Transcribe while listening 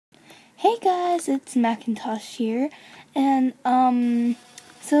Hey guys, it's Macintosh here, and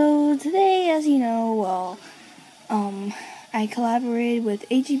so today, as you know, I collaborated with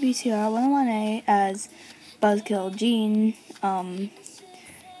AGBTR 101A as Buzzkill Gene,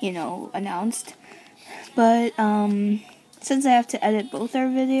 announced, but since I have to edit both our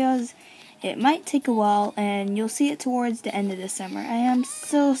videos, it might take a while, and you'll see it towards the end of the summer. I am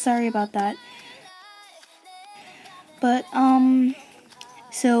so sorry about that, but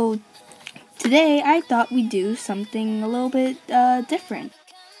so today, I thought we'd do something a little bit different.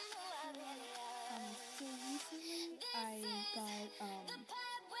 So recently, I got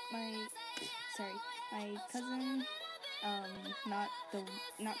my cousin,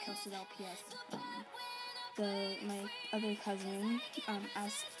 not Kelsey LPS, my other cousin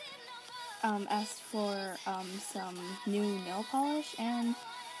asked for some new nail polish, and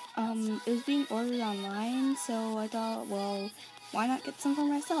it was being ordered online, so I thought, well, why not get some for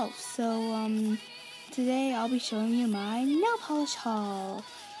myself? So, today I'll be showing you my nail polish haul.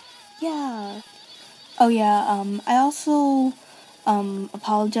 Yeah. Oh yeah, I also,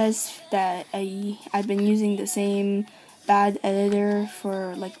 apologize that I've been using the same bad editor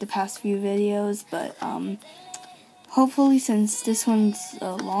for, like, the past few videos, but, hopefully since this one's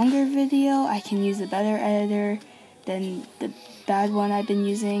a longer video, I can use a better editor than the bad one I've been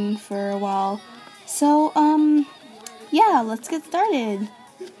using for a while. So, yeah, let's get started.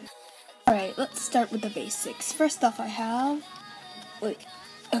 Alright, let's start with the basics. First off, I have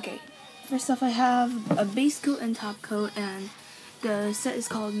a base coat and top coat, and the set is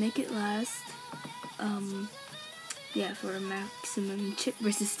called Make It Last. For maximum chip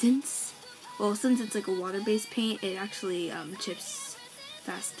resistance. Well, since it's like a water-based paint, it actually chips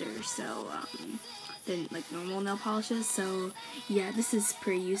faster, than like normal nail polishes. So yeah, this is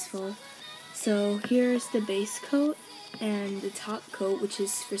pretty useful. So here's the base coat and the top coat, which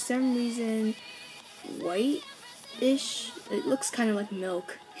is for some reason white-ish. It looks kind of like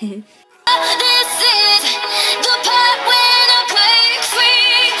milk. This is the part when I break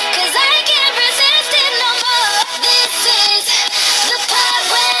free, 'cause I can't resist it no more. This is the part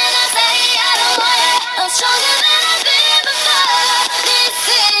when I say I don't want it. I'm stronger than I've been before. This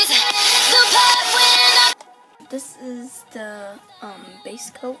is the part when I... This is the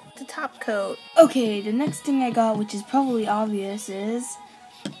base coat, the top coat. Okay, the next thing I got, which is probably obvious, is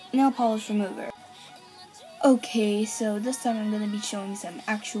nail polish remover. Okay, so this time I'm gonna be showing some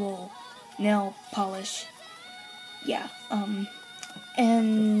actual nail polish. Yeah,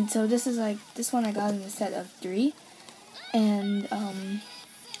 and so this one I got in a set of 3, and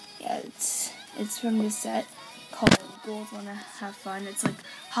yeah, it's from this set called Girls Wanna Have Fun. It's like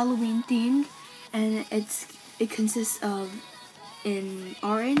Halloween themed, and it consists of an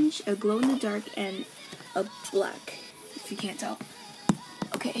orange, a glow in the dark, and a black, if you can't tell.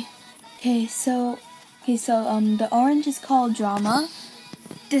 Okay, so the orange is called Drama.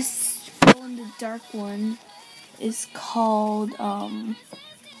 This glow in the dark one is called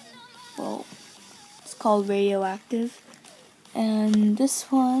it's called Radioactive. And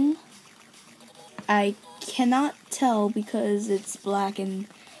this one, I cannot tell because it's black and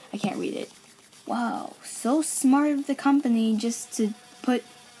I can't read it. Wow, so smart of the company just to put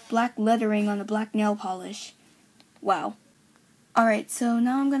black lettering on a black nail polish. Wow. Alright, so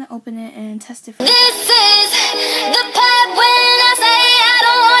now I'm gonna open it and test it for This is the part when I say I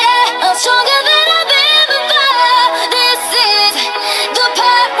don't want it. I'm stronger than I've been before. This is the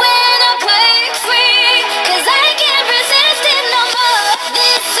part when I break free, 'cause I can't resist it no more.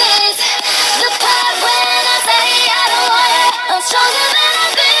 This is the part when I say I don't want it. I'm stronger than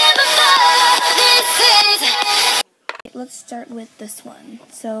I've been before. This is... Let's start with this one.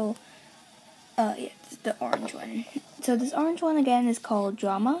 So, the orange one. So this orange one again is called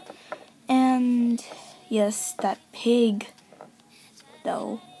Drama, and yes, that pig,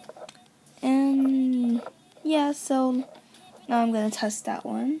 though. And yeah, so now I'm gonna test that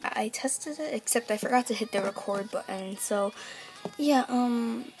one. I tested it, except I forgot to hit the record button. So yeah,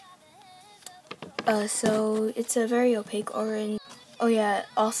 so it's a very opaque orange. Oh yeah,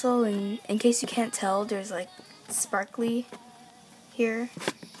 also in case you can't tell, there's like sparkly here.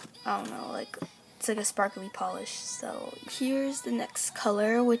 I don't know, like it's like a sparkly polish. So here's the next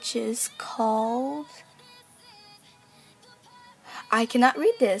color, which is called, I cannot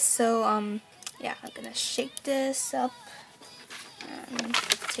read this, so yeah, I'm gonna shake this up and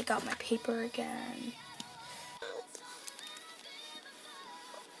take out my paper again.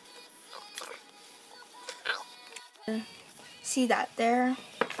 See that there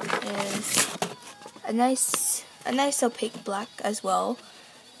is a nice opaque black as well.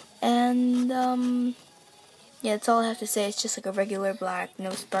 And yeah, that's all I have to say. It's just like a regular black,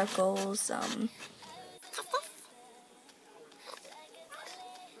 no sparkles.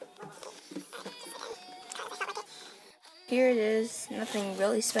 Here it is. Nothing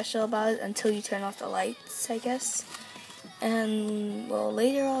really special about it until you turn off the lights, I guess. And, well,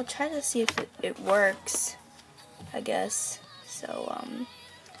 later I'll try to see if it works, I guess. So,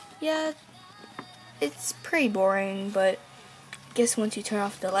 yeah, it's pretty boring, but I guess once you turn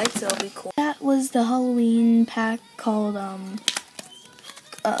off the lights, it'll be cool. That was the Halloween pack called,